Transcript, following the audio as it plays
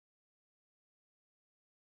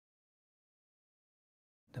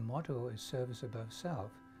The motto is service above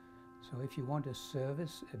self. So if you want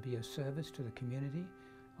to be a service to the community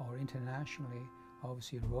or internationally,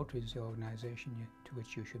 obviously Rotary is the organization to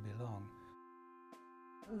which you should belong.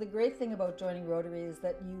 The great thing about joining Rotary is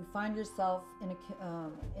that you find yourself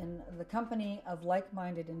in the company of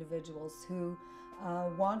like-minded individuals who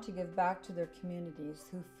want to give back to their communities,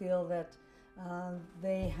 who feel that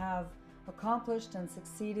they have accomplished and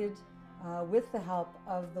succeeded with the help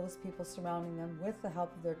of those people surrounding them, with the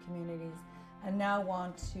help of their communities, and now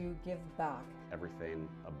want to give back. Everything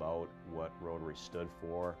about what Rotary stood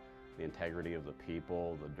for, the integrity of the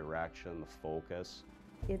people, the direction, the focus.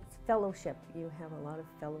 It's fellowship. You have a lot of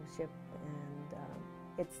fellowship, and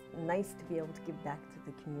it's nice to be able to give back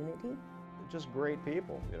to the community. Just great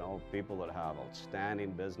people, you know, people that have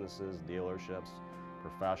outstanding businesses, dealerships,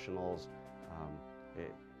 professionals.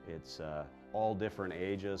 It's all different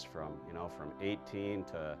ages from 18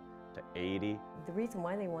 to 80. The reason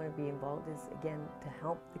why they want to be involved is, again, to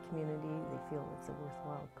help the community. They feel it's a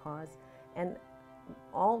worthwhile cause. And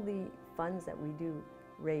all the funds that we do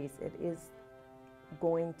raise, it is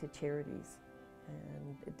going to charities,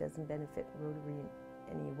 and it doesn't benefit Rotary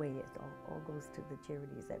in any way. It all goes to the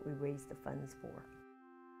charities that we raise the funds for.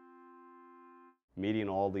 Meeting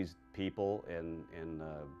all these people in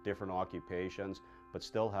different occupations, but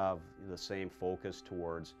still have the same focus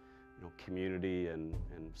towards community and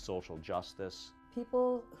social justice.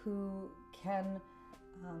 People who can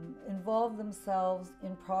involve themselves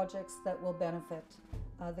in projects that will benefit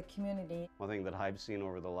the community. One thing that I've seen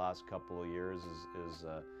over the last couple of years is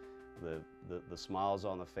the smiles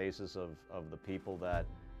on the faces of the people that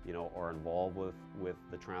are involved with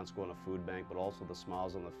the Transcona Food Bank, but also the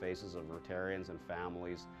smiles on the faces of Rotarians and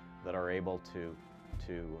families that are able to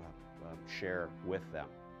share with them.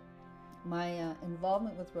 My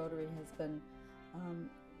involvement with Rotary has been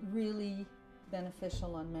really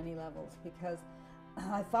beneficial on many levels, because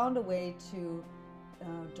I found a way to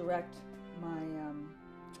direct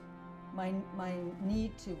my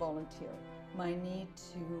need to volunteer, my need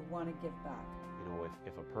to want to give back.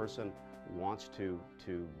 If a person wants to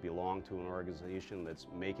belong to an organization that's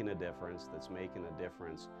making a difference,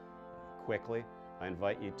 quickly, I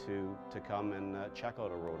invite you to come and check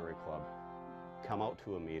out a Rotary Club. Come out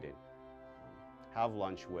to a meeting. Have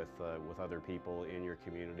lunch with other people in your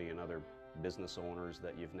community and other business owners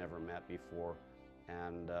that you've never met before,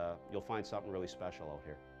 and you'll find something really special out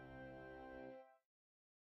here.